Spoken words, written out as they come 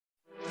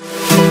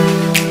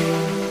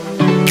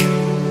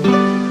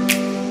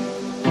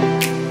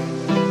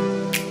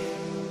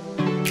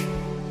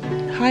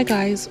Hi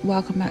guys,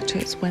 welcome back to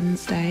It's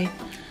Wednesday.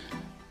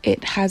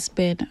 It has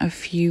been a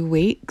few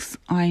weeks,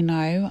 I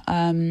know.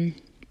 I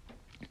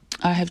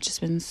have just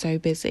been so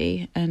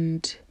busy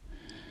and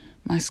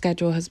my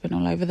schedule has been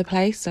all over the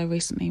place. I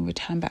recently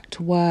returned back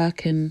to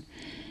work and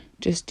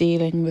just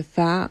dealing with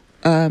that.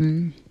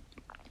 And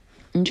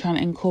trying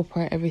to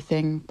incorporate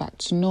everything back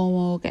to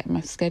normal, getting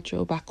my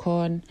schedule back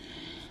on.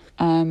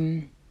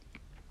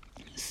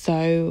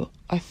 So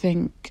I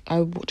think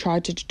I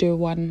tried to do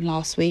one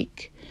last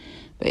week,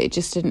 but it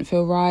just didn't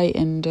feel right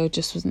and I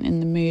just wasn't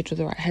in the mood with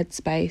the right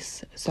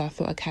headspace. So I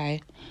thought,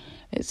 okay,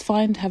 it's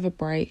fine to have a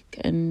break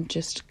and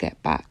just get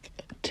back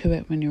to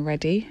it when you're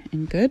ready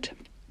and good.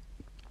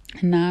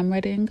 And now I'm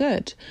ready and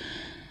good.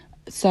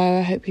 So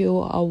I hope you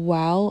all are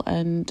well.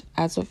 And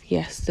as of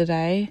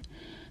yesterday,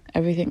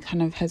 everything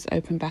kind of has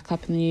opened back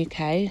up in the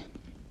UK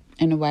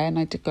in a way. And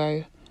I did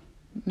go,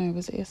 no,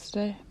 was it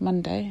yesterday?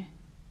 Monday?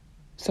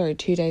 Sorry,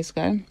 2 days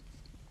ago,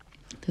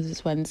 because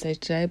it's Wednesday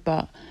today.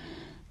 But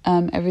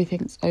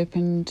everything's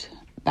opened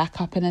back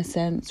up in a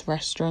sense.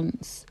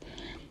 Restaurants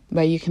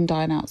where you can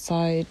dine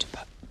outside,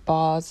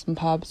 bars and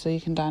pubs where you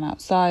can dine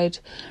outside.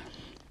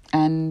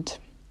 And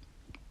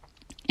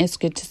it's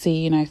good to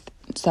see,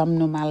 some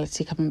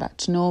normality coming back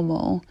to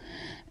normal.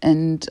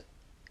 And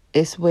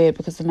it's weird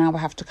because now I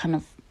have to kind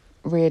of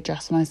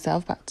readjust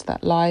myself back to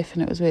that life.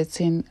 And it was weird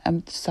seeing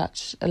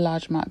such a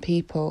large amount of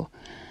people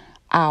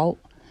out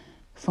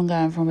from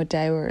going from a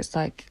day where it's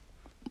like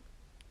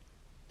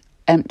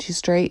empty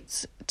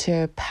streets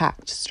to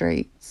packed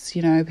streets,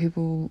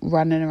 people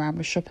running around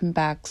with shopping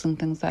bags and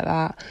things like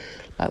that,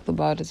 like the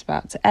world is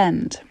about to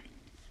end.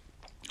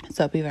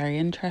 So it'll be very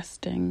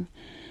interesting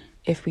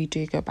if we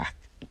do go back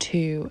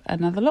to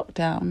another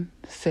lockdown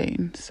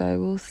soon. So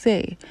we'll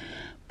see.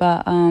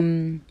 But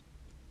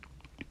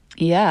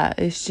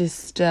it's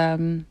just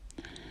trying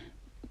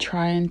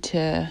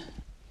to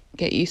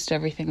get used to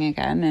everything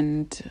again,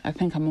 and I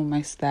think I'm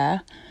almost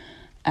there.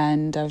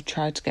 And I've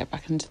tried to get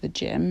back into the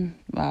gym.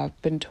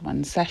 I've been to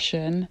one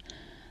session,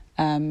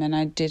 and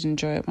I did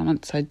enjoy it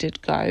once I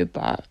did go,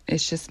 but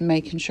it's just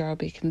making sure I'll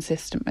be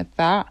consistent with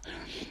that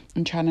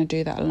and trying to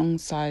do that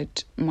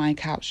alongside my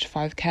Couch to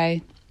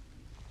 5K.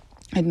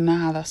 I don't know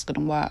how that's going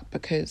to work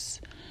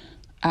because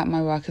at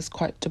my work is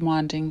quite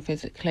demanding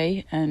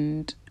physically,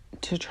 and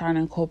to try and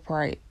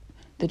incorporate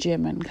the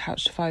gym and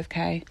Couch to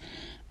 5K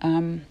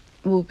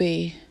will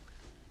be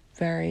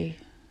very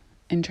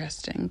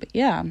interesting. But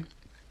yeah.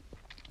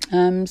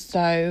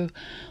 So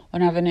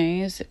on other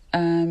news,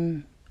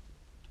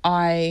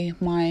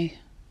 my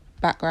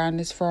background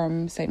is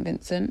from St.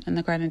 Vincent and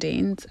the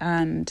Grenadines,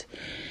 and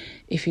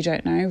if you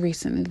don't know,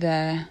 recently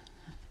their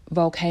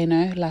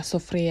volcano, La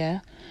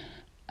Soufriere,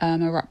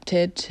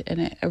 erupted,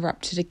 and it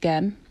erupted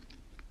again,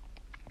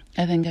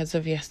 I think as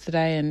of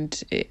yesterday, and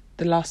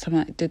the last time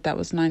it did that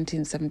was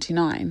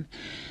 1979.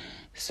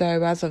 So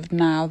as of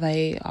now,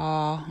 they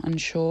are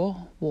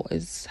unsure what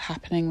is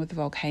happening with the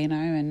volcano,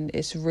 and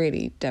it's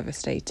really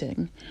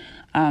devastating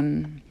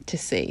to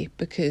see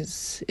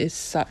because it's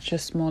such a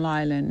small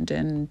island,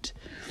 and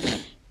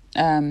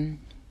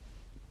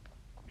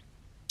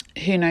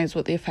who knows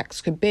what the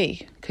effects could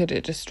be. Could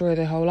it destroy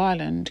the whole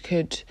island?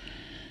 Could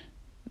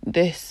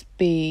this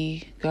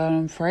be going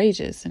on for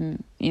ages?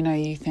 And,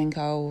 you think,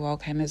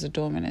 volcanoes are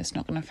dormant, it's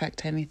not going to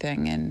affect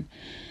anything. And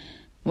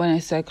when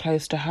it's so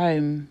close to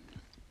home,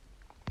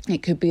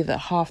 it could be that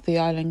half the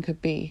island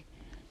could be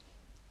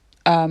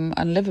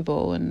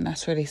unlivable, and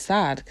that's really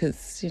sad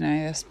because,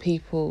 that's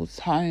people's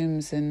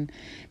homes and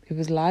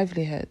people's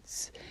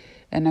livelihoods.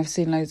 And I've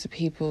seen loads of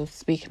people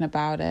speaking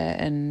about it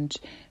and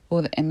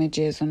all the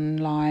images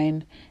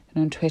online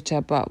and on Twitter.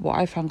 But what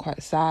I found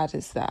quite sad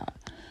is that,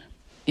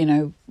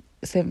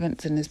 St.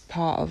 Vincent is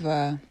part of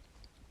a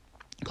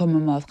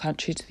Commonwealth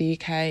country to the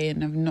UK,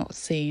 and I've not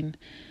seen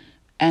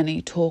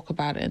any talk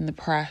about it in the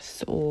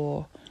press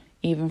or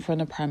even from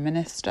the Prime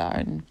Minister.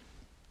 And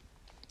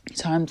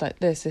times like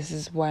this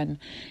is when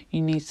you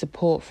need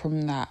support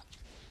from that,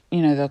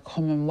 the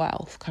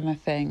Commonwealth kind of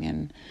thing.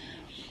 And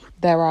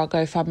there are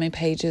GoFundMe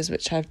pages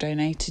which I've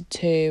donated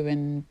to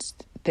and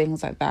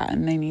things like that,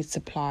 and they need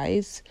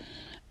supplies.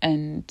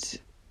 And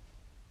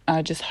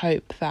I just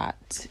hope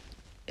that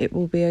it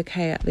will be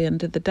okay at the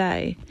end of the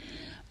day,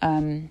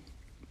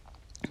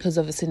 because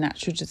obviously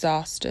natural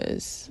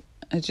disasters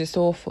are just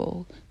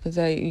awful because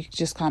you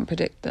just can't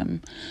predict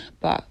them.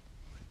 But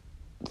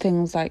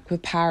things like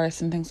with Paris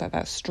and things like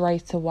that,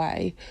 straight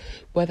away,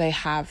 where they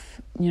have,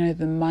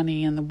 the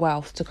money and the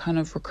wealth to kind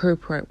of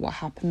recuperate what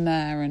happened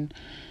there and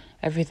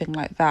everything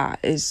like that,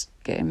 is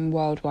getting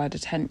worldwide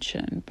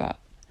attention. But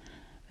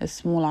a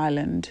small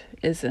island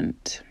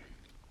isn't.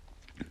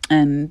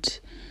 And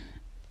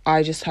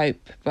I just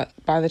hope, but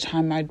by the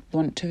time I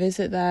want to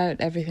visit there,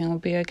 everything will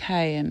be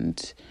okay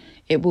and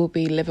it will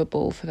be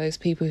livable for those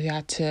people who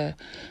had to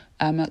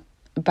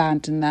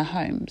abandon their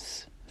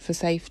homes for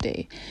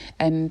safety.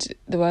 And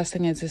the worst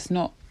thing is, it's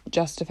not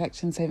just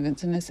affecting St.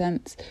 Vincent in a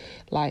sense,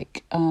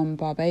 like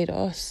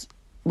Barbados,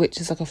 which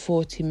is like a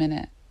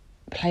 40-minute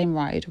plane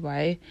ride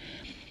away.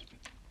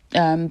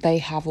 They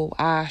have all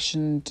ash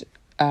and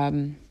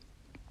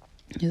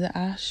is it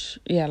ash?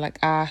 Yeah, like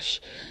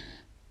ash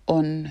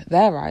on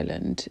their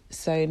island.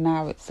 So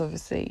now it's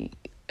obviously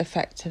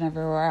affecting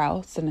everywhere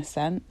else in a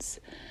sense.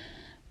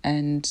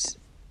 And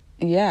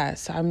yeah,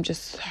 so I'm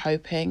just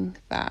hoping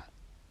that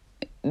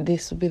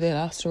this will be the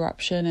last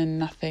eruption and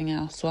nothing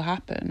else will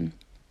happen.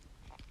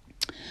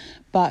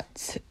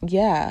 But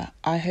yeah,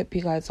 I hope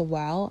you guys are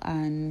well,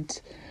 and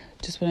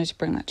just wanted to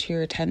bring that to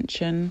your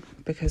attention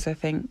because I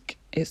think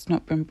it's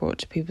not been brought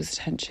to people's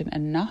attention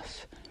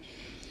enough.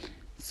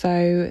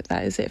 So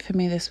that is it for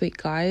me this week,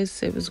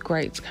 guys. It was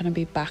great to kind of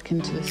be back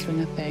into the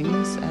swing of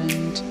things,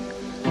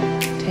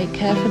 and take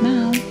care for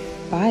now.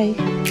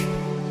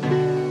 Bye.